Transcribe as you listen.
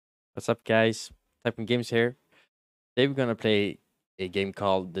What's up, guys? Typing Games here. Today we're gonna play a game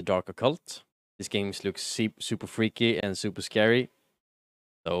called The Dark Occult. This game looks super freaky and super scary.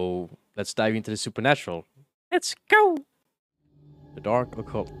 So let's dive into the supernatural. Let's go! The Dark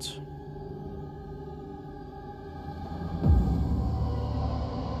Occult.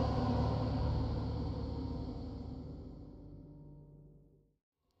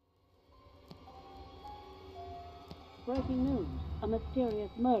 Breaking news. A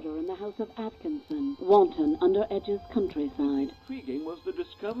mysterious murder in the house of Atkinson, wanton under Edge's countryside. Intriguing was the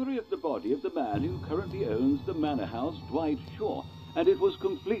discovery of the body of the man who currently owns the manor house, Dwight Shaw, and it was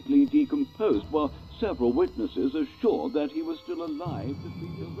completely decomposed, while several witnesses assured that he was still alive.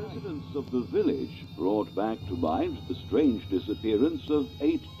 The residents of the village brought back to mind the strange disappearance of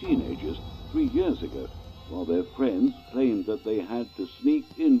 8 teenagers 3 years ago, while their friends claimed that they had to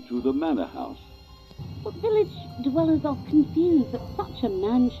sneak into the manor house. But village dwellers are confused that such a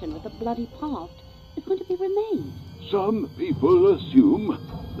mansion with a bloody past is going to be remade. Some people assume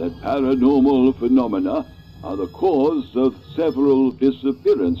that paranormal phenomena are the cause of several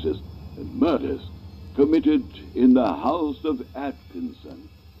disappearances and murders committed in the house of Atkinson.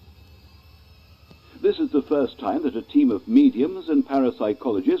 This is the first time that a team of mediums and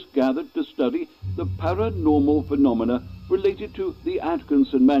parapsychologists gathered to study the paranormal phenomena related to the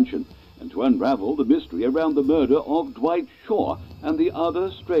Atkinson mansion, and to unravel the mystery around the murder of Dwight Shaw and the other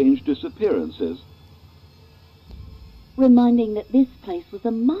strange disappearances. Reminding that this place was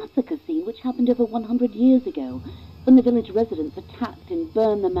a massacre scene which happened over 100 years ago, when the village residents attacked and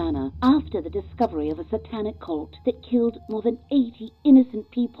burned the manor after the discovery of a satanic cult that killed more than 80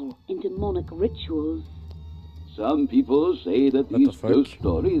 innocent people in demonic rituals. Some people say that these ghost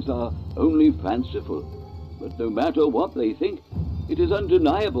stories are only fanciful, but no matter what they think, it is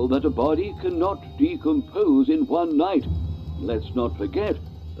undeniable that a body cannot decompose in one night. Let's not forget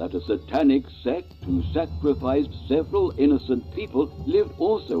that a satanic sect who sacrificed several innocent people lived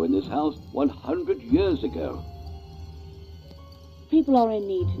also in this house 100 years ago. People are in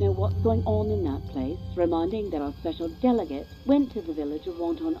need to know what's going on in that place, reminding that our special delegate went to the village of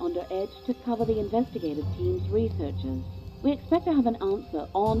Wanton under Edge to cover the investigative team's researchers. We expect to have an answer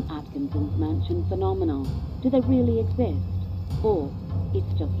on Atkinson's mansion phenomena. Do they really exist? Or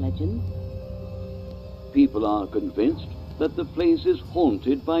it's just legends? People are convinced that the place is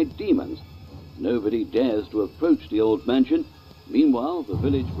haunted by demons. Nobody dares to approach the old mansion. Meanwhile, the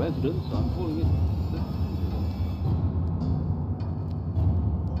village residents are calling it the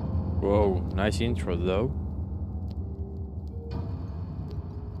Whoa, nice intro though.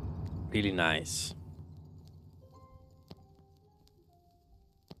 Really nice.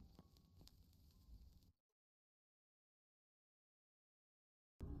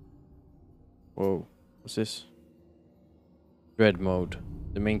 Whoa, what's this? Dread mode.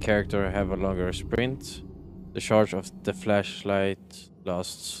 The main character have a longer sprint. The charge of the flashlight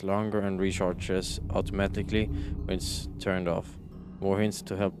lasts longer and recharges automatically when it's turned off. More hints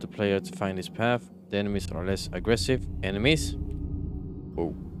to help the player to find his path. The enemies are less aggressive. Enemies?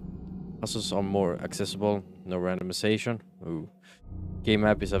 Whoa. Puzzles are more accessible. No randomization. Ooh. Game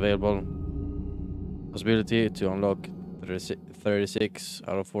map is available. Possibility to unlock 36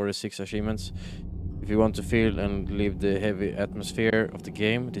 out of 46 achievements. If you want to feel and live the heavy atmosphere of the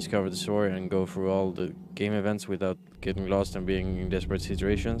game, discover the story and go through all the game events without getting lost and being in desperate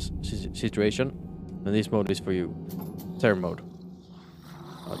situation, then this mode is for you. Terror mode.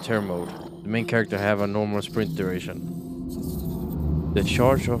 Terror mode. The main character have a normal sprint duration. The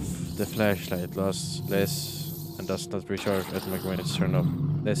charge of the flashlight lasts less and does not recharge automatically when it's turned off.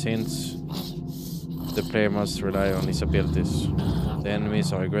 Less hints. The player must rely on his abilities. The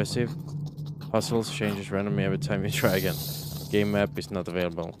enemies are aggressive. Puzzles changes randomly every time you try again. Game map is not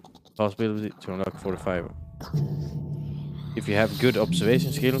available. Possibility to unlock 45. If you have good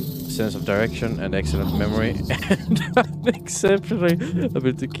observation skill, sense of direction, and excellent memory, and exceptionally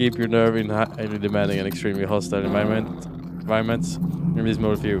able to keep your nerve in highly demanding and extremely hostile environments, in this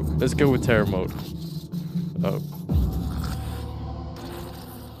mode for you. Let's go with terror mode. Oh.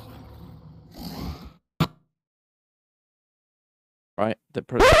 Right, the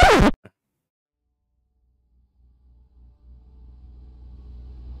person.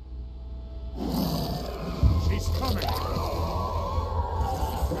 He's coming!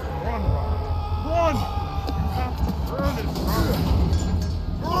 Run, Robert! Run! You have to burn it,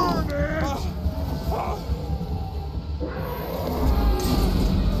 Robert! Burn it!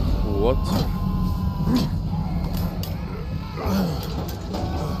 What?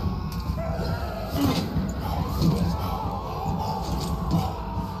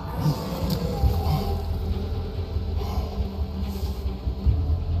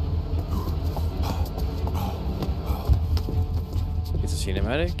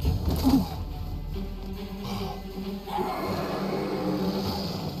 cinematic.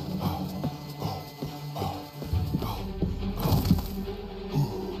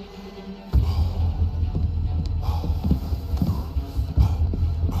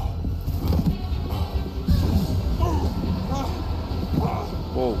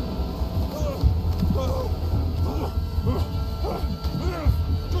 Whoa.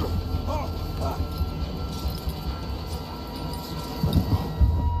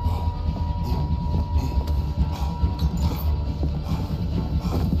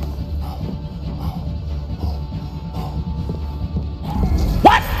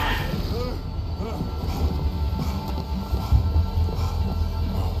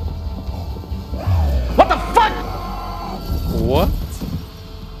 What?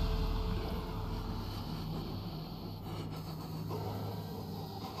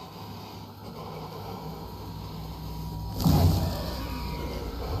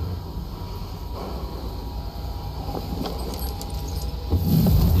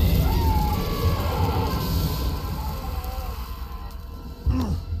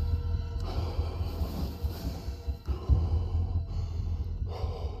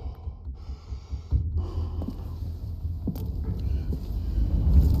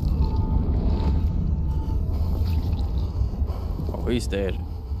 Oh, he's dead.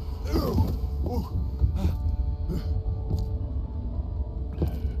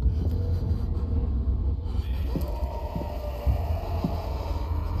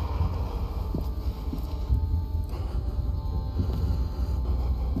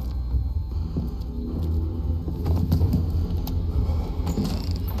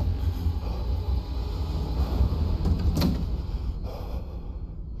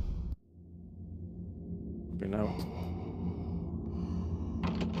 Okay, now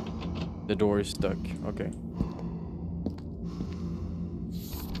the door is stuck. Okay.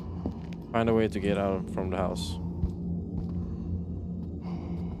 Find a way to get out from the house.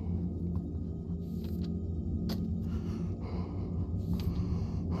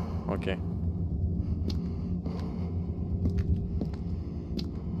 Okay.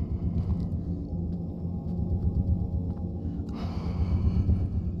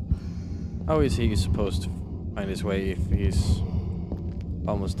 How is he supposed to find his way if he's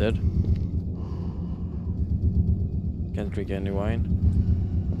almost dead? Can't drink any wine.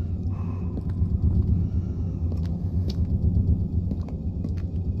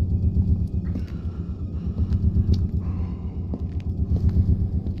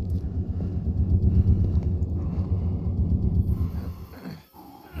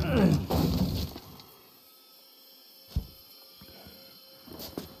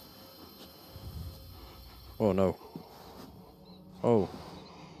 Oh no. Oh.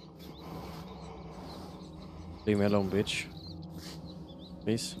 Leave me alone, bitch.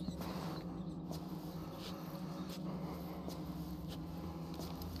 Please.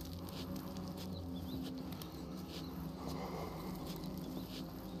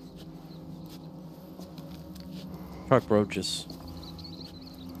 Cockroaches.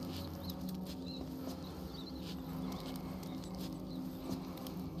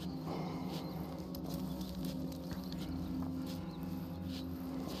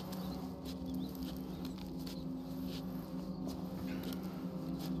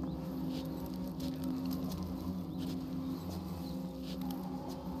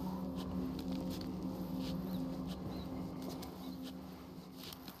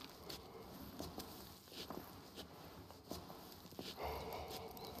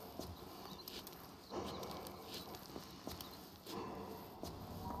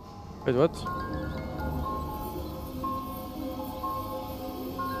 Wait, what?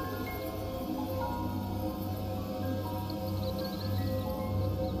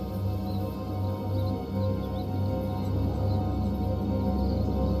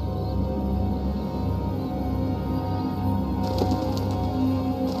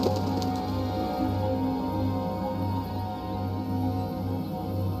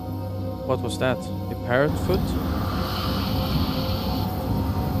 What was that? A parrot foot?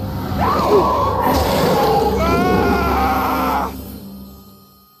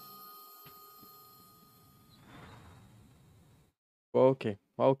 Okay,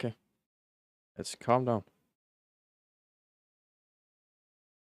 okay. Let's calm down.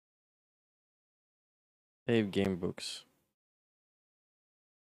 Save game books.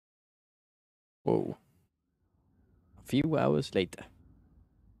 Whoa. A few hours later.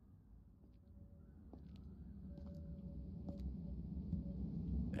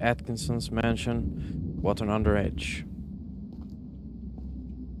 Atkinson's mansion, water under edge.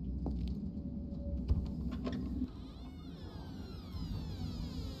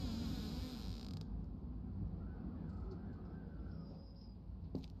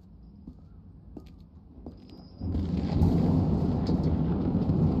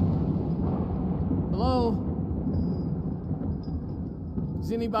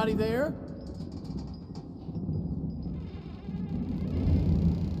 Is anybody there?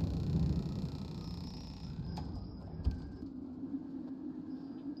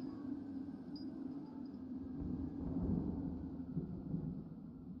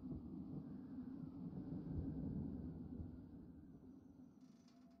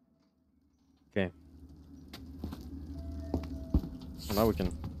 Okay. So now we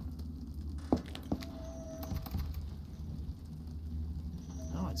can.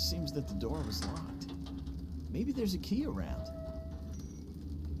 Oh, it seems that the door was locked. Maybe there's a key around.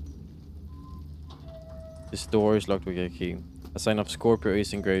 This door is locked with a key. A sign of Scorpio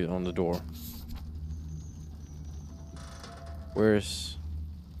is engraved on the door. Where's...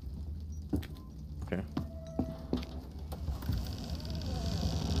 Okay.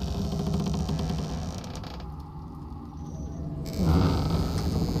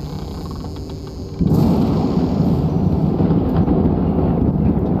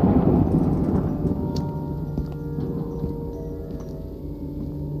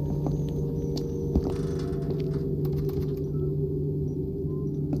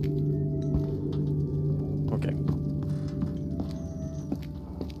 Okay.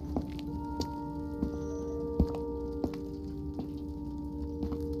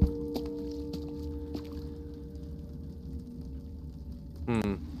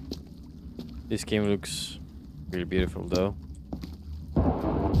 This game looks really beautiful though.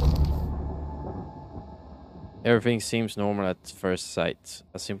 Everything seems normal at first sight.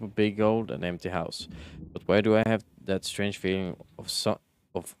 A simple big old and empty house. But why do I have that strange feeling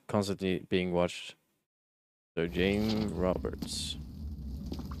of constantly being watched? So James Roberts.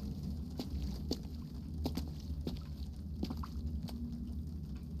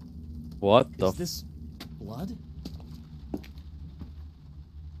 What the Is this blood?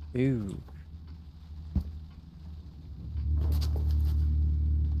 Ew.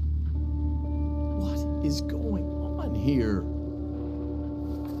 What is going on here?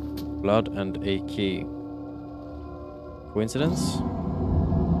 Blood and a key. Coincidence?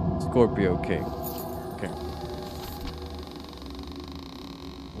 Scorpio, okay. Okay.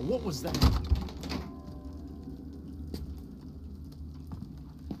 What was that?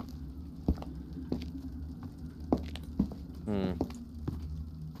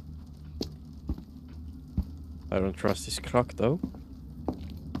 I don't trust this clock though.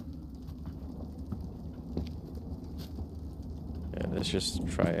 Yeah, let's just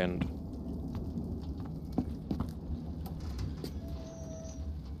try and...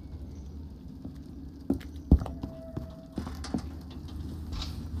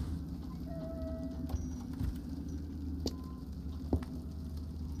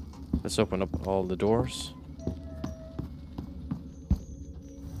 Let's open up all the doors.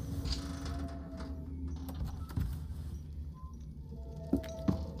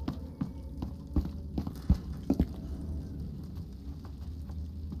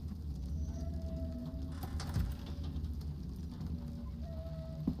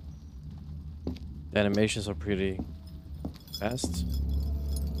 The animations are pretty fast.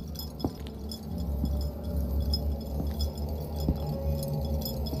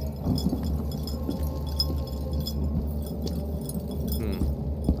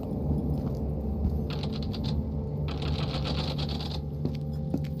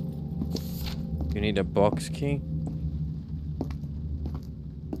 You need a box key.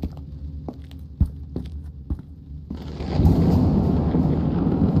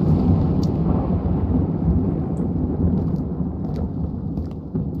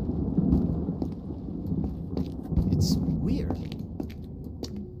 It's weird.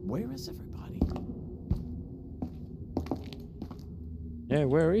 Where is everybody? Yeah,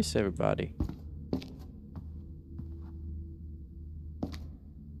 where is everybody?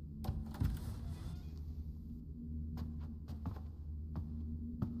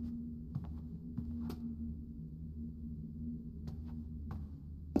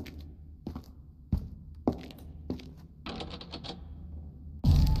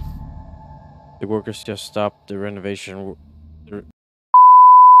 The workers just stopped the renovation.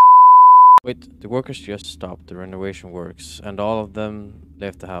 The workers just stopped the renovation works, and all of them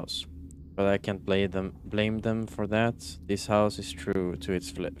left the house. But I can't blame them for that. This house is true to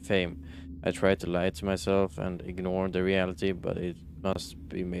its fame. I try to lie to myself and ignore the reality, but it must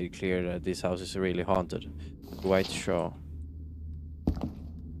be made clear that this house is really haunted. Dwight Shaw.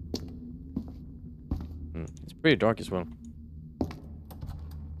 It's pretty dark as well.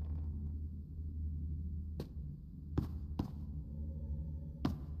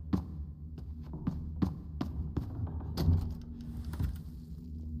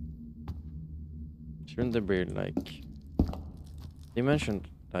 Shouldn't there be like... They mentioned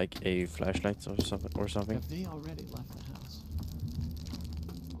like a flashlight or something. Have they already left the house?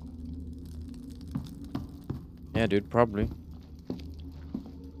 Yeah, dude, probably.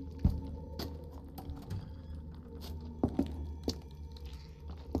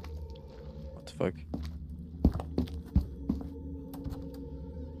 What the fuck?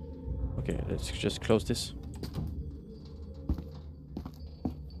 Okay, let's just close this.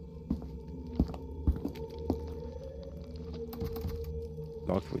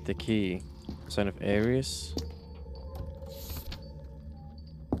 Locked with the key. Sign of Aries.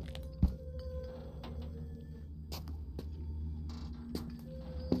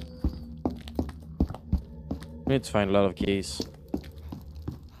 We need to find a lot of keys.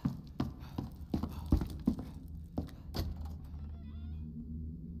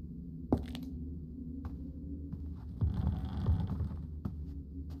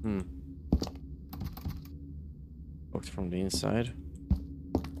 Locked from the inside.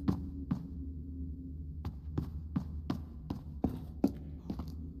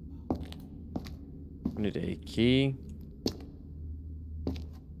 We need a key.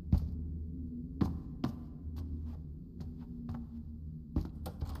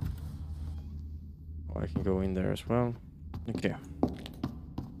 Oh, I can go in there as well. Okay.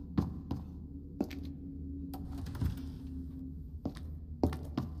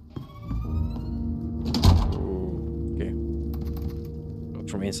 Okay. Locked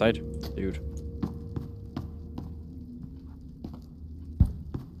from inside, dude.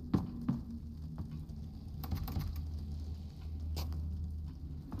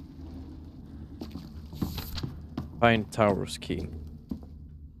 Pine Tower's key.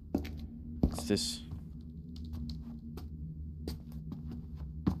 What's this?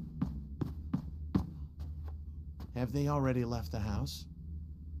 Have they already left the house?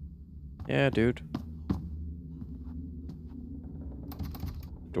 Yeah, dude.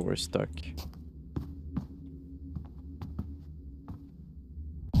 Door is stuck.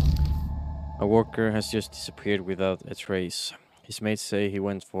 A worker has just disappeared without a trace. His mates say he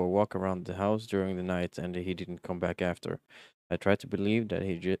went for a walk around the house during the night and he didn't come back after. I try to believe that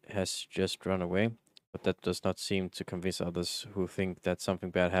he has just run away, but that does not seem to convince others who think that something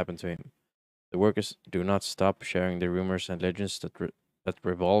bad happened to him. The workers do not stop sharing the rumors and legends that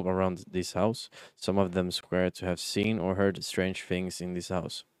revolve around this house. Some of them swear to have seen or heard strange things in this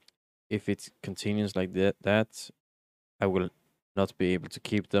house. If it continues like that, I will not be able to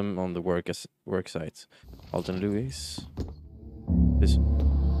keep them on the work site. Alton Lewis. This.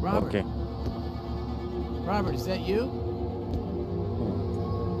 Robert. Okay. Robert, is that you?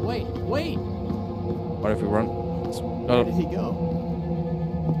 Wait, wait! What if we run? Where did he go?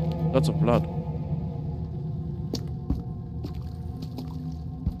 Lots of blood.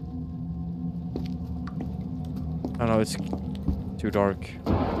 Oh no, it's too dark.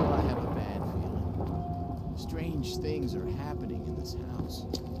 Oh, I have a bad feeling. Strange things are happening in this house.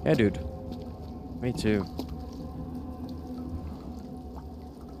 Yeah, dude. Me too.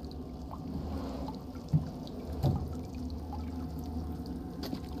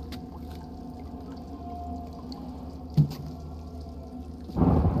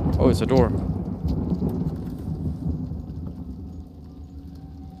 Oh, it's a door.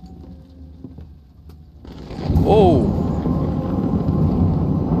 Oh.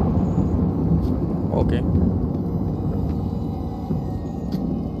 Okay.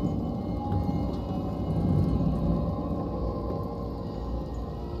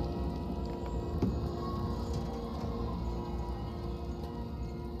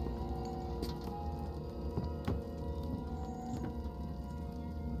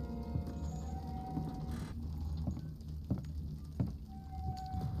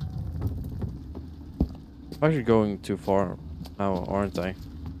 I'm actually going too far now, aren't I?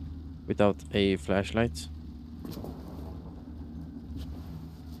 Without a flashlight.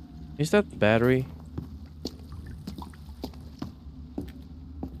 Is that battery?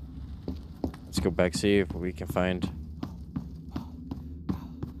 Let's go back, see if we can find.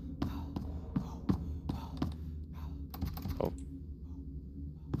 Oh.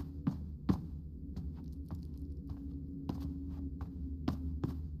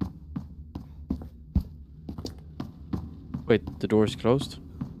 Wait, the door is closed?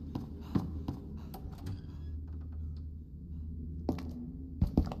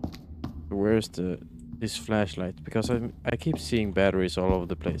 Where's this flashlight? Because I keep seeing batteries all over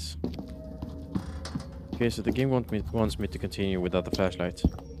the place. Okay, so the game wants me to continue without the flashlight.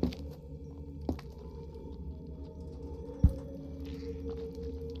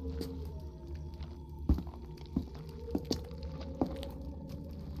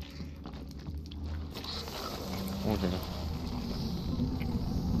 Okay.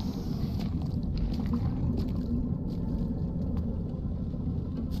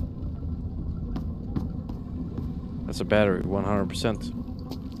 That's a battery, 100%.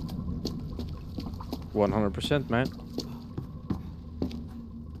 100%, man.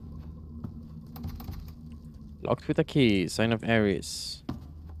 Locked with a key, sign of Aries.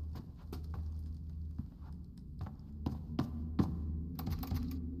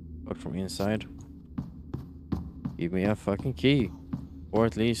 But from inside. Give me a fucking key. Or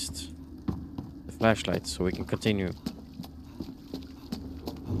at least the flashlight so we can continue.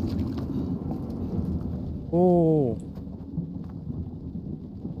 Oh.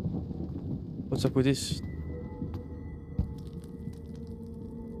 What's up with this?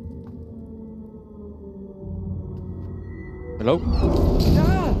 Hello?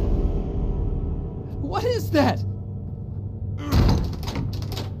 Ah! What is that?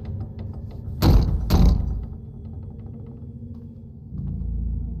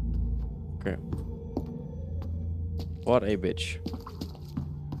 Okay. What a bitch.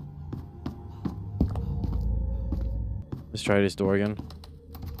 Let's try this door again.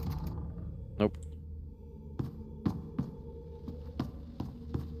 Nope.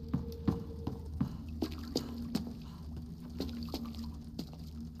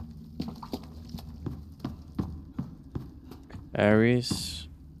 Aries.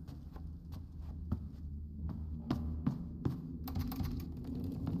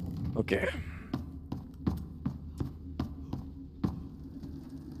 Okay.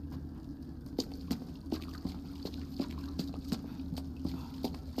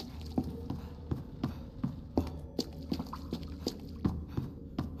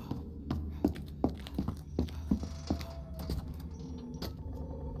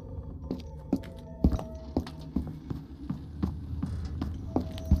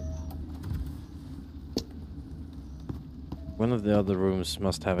 One of the other rooms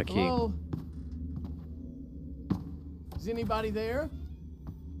must have a key. Hello? Is anybody there?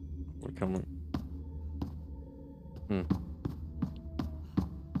 We're coming. Hmm.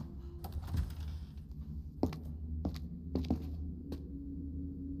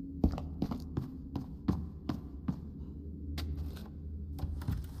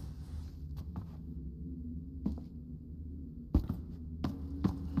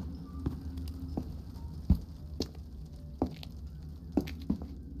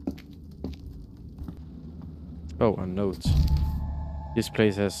 Oh, a note. This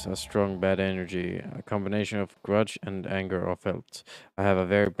place has a strong bad energy. A combination of grudge and anger are felt. I have a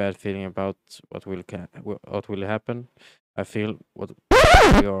very bad feeling about what will happen. I feel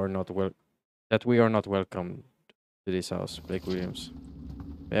we are not well that we are not welcome to this house, Blake Williams.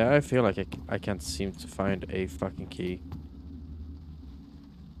 Yeah, I feel like I can't seem to find a fucking key.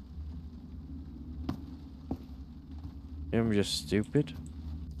 I'm just stupid.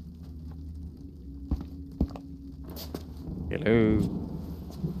 Hello.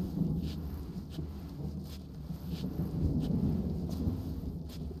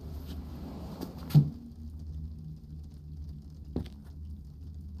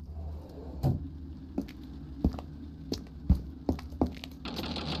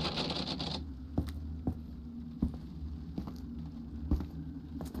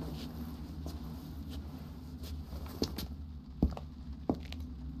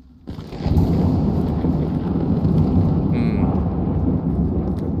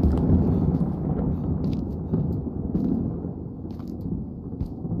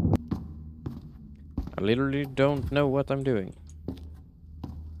 I literally don't know what I'm doing.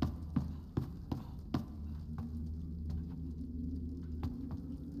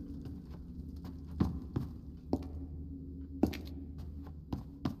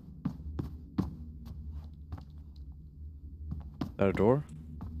 Is that a door?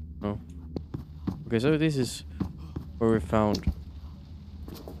 No. Okay, so this is where we found.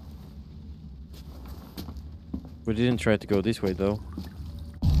 We didn't try to go this way though.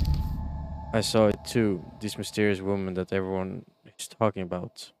 I saw it too, this mysterious woman that everyone is talking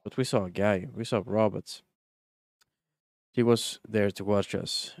about. But we saw a guy, we saw Robert. He was there to watch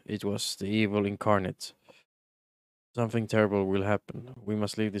us. It was the evil incarnate. Something terrible will happen. We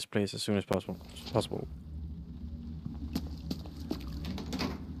must leave this place as soon as possible.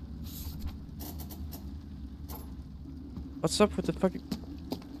 What's up with the fucking...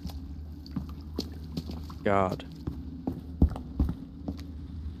 God.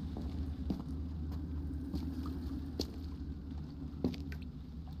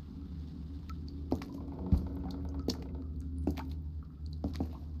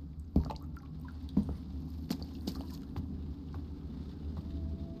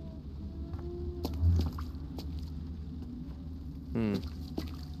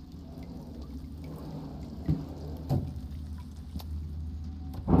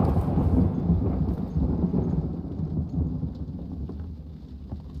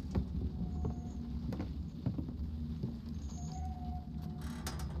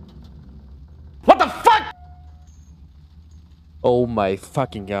 Oh my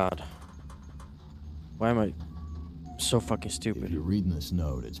fucking god. Why am I so fucking If stupid? you're reading this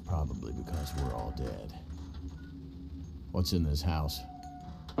note, it's probably because we're all dead. What's in this house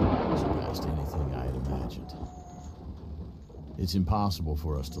surpassed anything I had imagined. It's impossible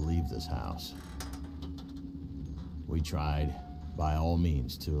for us to leave this house. We tried, by all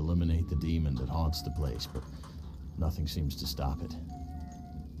means, to eliminate the demon that haunts the place, but nothing seems to stop it.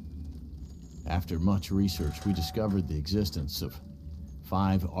 After much research, we discovered the existence of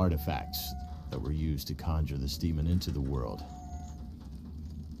 5 artifacts that were used to conjure this demon into the world.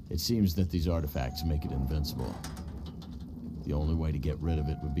 It seems that these artifacts make it invincible. The only way to get rid of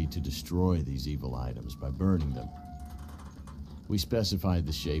it would be to destroy these evil items by burning them. We specified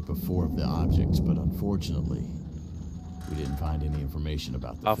the shape of 4 of the objects, but unfortunately, we didn't find any information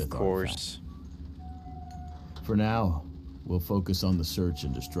about the 5th Of course. artifact. For now, we'll focus on the search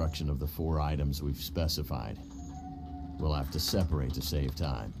and destruction of the 4 items we've specified. We'll have to separate to save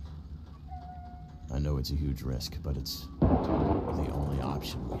time. I know it's a huge risk, but it's the only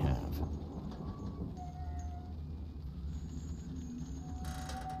option we have.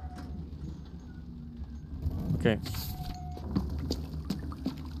 Okay.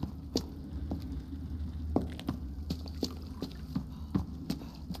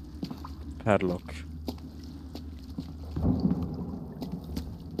 Padlock.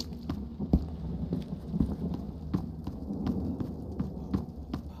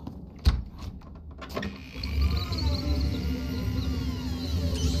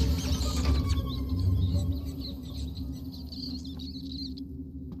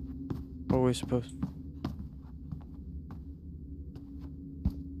 What are we supposed?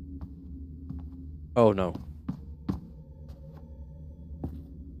 Oh no.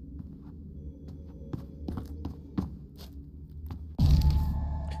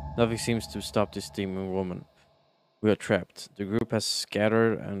 Nothing seems to stop this demon woman. We are trapped. The group has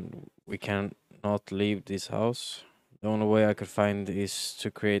scattered and we cannot leave this house. The only way I could find is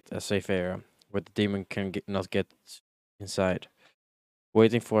to create a safe area where the demon can not get inside.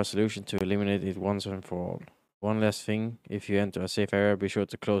 Waiting for a solution to eliminate it once and for all. One last thing, if you enter a safe area, be sure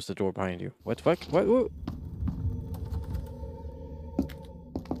to close the door behind you. What the fuck? What?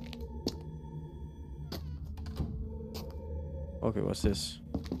 Okay, what's this?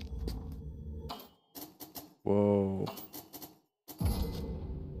 Whoa.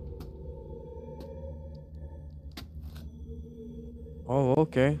 Oh,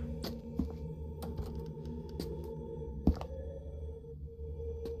 okay.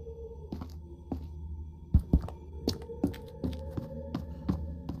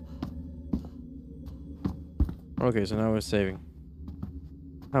 Okay, so now we're saving.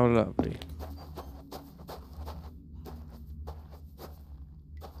 How lovely.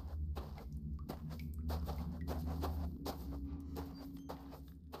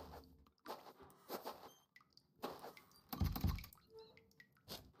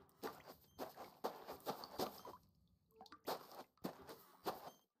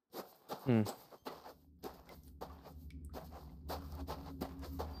 Hmm.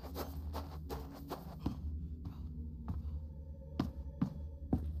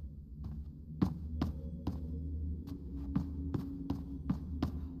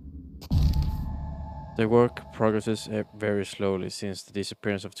 The work progresses very slowly since the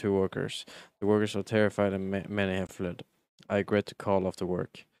disappearance of 2 workers. The workers are terrified and many have fled. I regret to call off the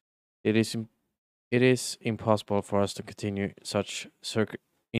work. It is impossible for us to continue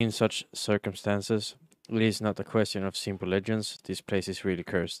in such circumstances. It is not a question of simple legends. This place is really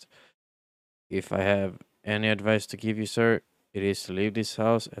cursed. If I have any advice to give you, sir, it is to leave this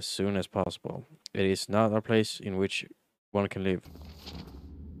house as soon as possible. It is not a place in which one can live.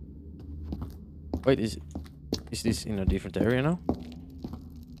 Wait, is this in a different area now?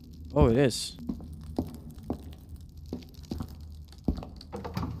 Oh, it is.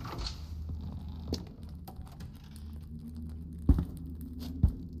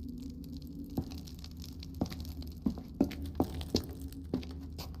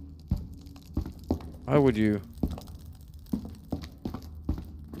 Why would you?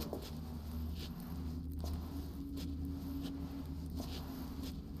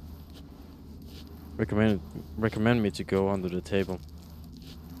 Recommend me to go under the table.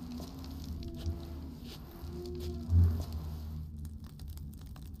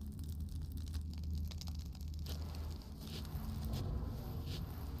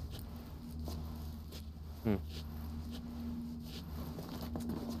 Hmm.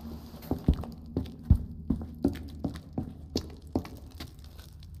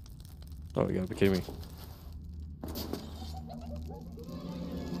 Oh, you gotta be kidding me.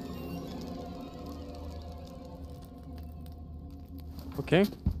 Okay.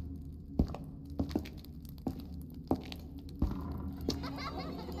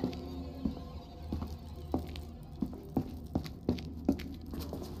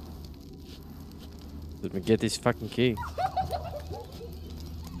 Let me get this fucking key.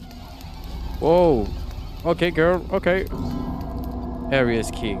 Whoa. Okay, girl. Okay. Area's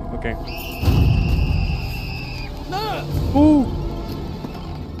key. Okay. No! Ooh.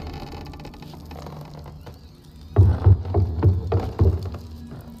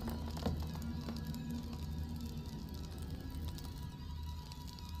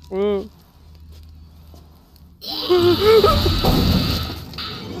 Ooh.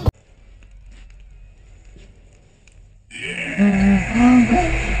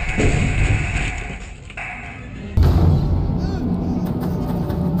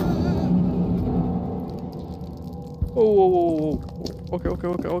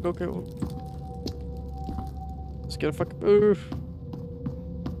 Oh, okay. Let's get a fuck. Okay.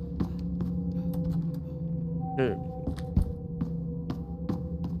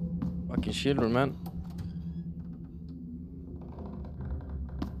 Fucking children, man.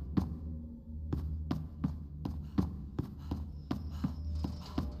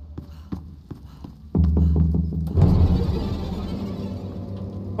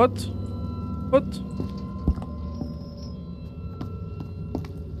 What? What?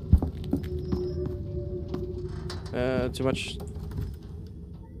 Too much.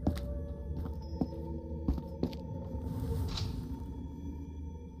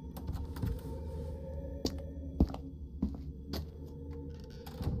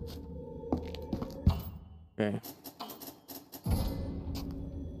 Okay.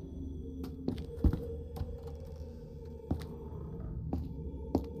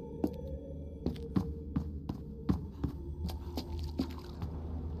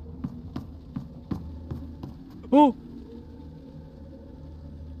 Oh!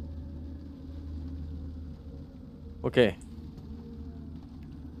 Okay.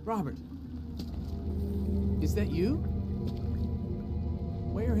 Robert. Is that you?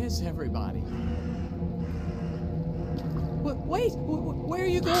 Where is everybody? Wait! Where are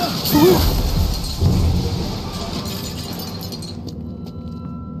you going?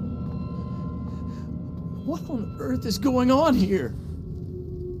 What on earth is going on here?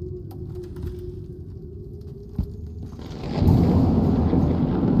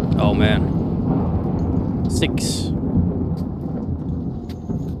 Oh man. 6.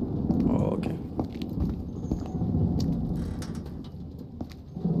 Oh, okay.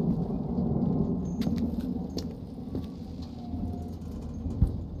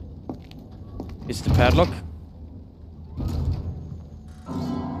 It's the padlock.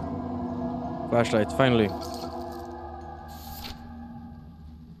 Flashlight, finally.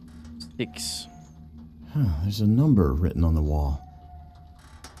 6. There's a number written on the wall.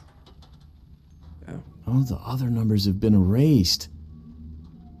 Yeah. Oh, the other numbers have been erased.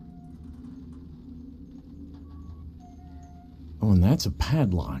 Oh, and that's a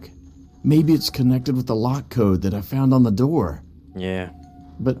padlock. Maybe it's connected with the lock code that I found on the door. Yeah.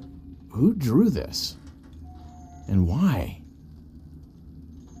 But who drew this? And why?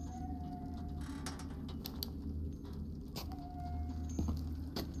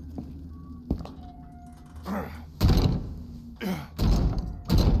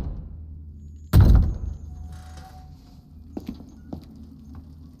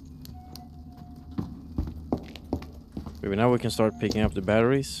 Maybe now we can start picking up the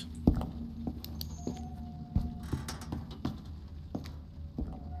batteries.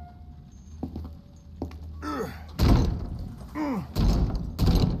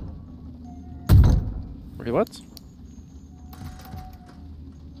 Wait, what?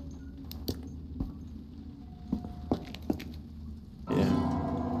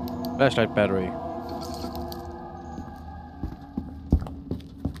 Yeah. Flashlight battery.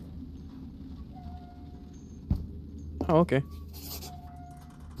 Oh, okay.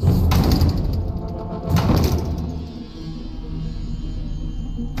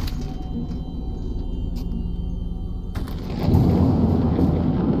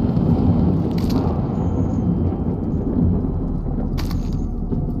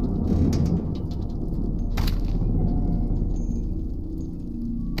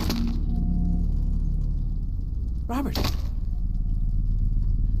 Robert!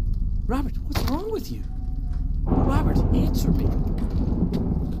 Robert, what's wrong with you? Robert, answer me.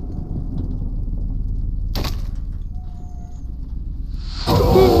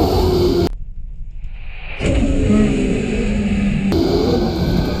 Oh.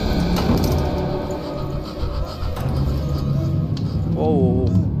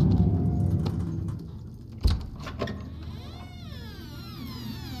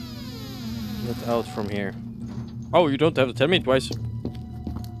 Oh, you don't have to tell me twice.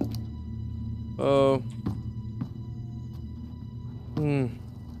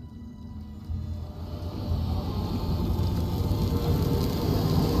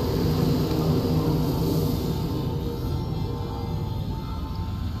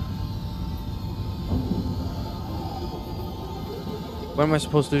 What am I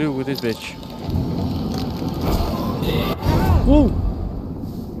supposed to do with this bitch? Whoa!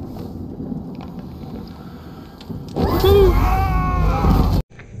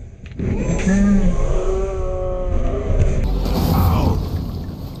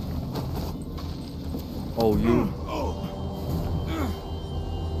 Oh, you.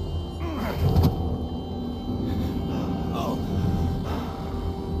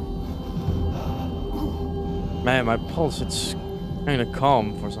 Man, my pulse, it's kind of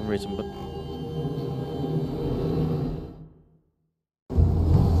calm for some reason, but...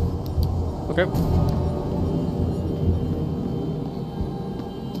 Okay.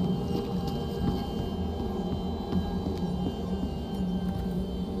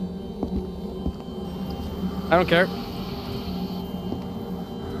 I don't care.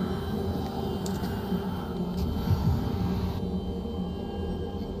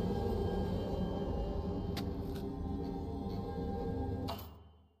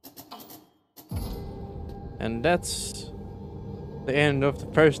 And that's the end of the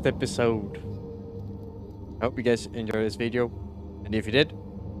first episode. I hope you guys enjoyed this video. And if you did,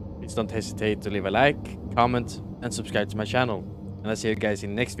 please don't hesitate to leave a like, comment, and subscribe to my channel. And I'll see you guys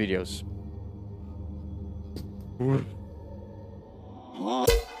in next videos.